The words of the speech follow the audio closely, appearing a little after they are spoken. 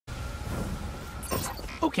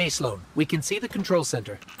Okay, Sloan. We can see the control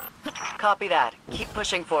center. Copy that. Keep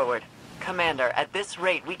pushing forward. Commander, at this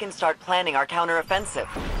rate, we can start planning our counteroffensive.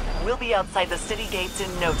 We'll be outside the city gates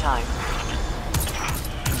in no time.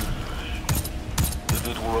 If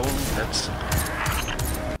it were only that simple.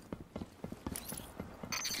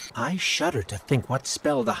 I shudder to think what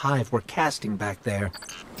spell the Hive were casting back there.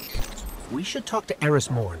 We should talk to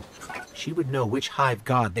Eris Morn. She would know which Hive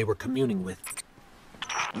god they were communing with.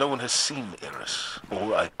 No one has seen Eris,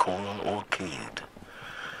 or Ikora, or Cade,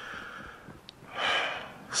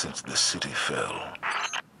 since the city fell.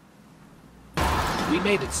 We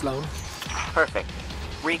made it, Sloan. Perfect.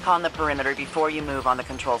 Recon the perimeter before you move on the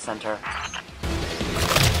control center.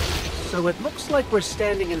 So it looks like we're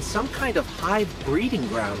standing in some kind of Hive breeding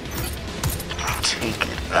ground. Take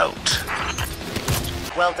it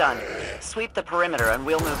out. Well done. Sweep the perimeter and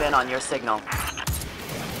we'll move in on your signal.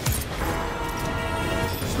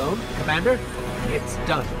 Sloan, Commander, it's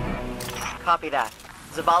done. Copy that.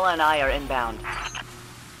 Zavala and I are inbound.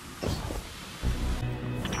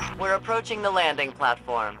 We're approaching the landing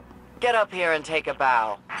platform. Get up here and take a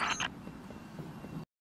bow.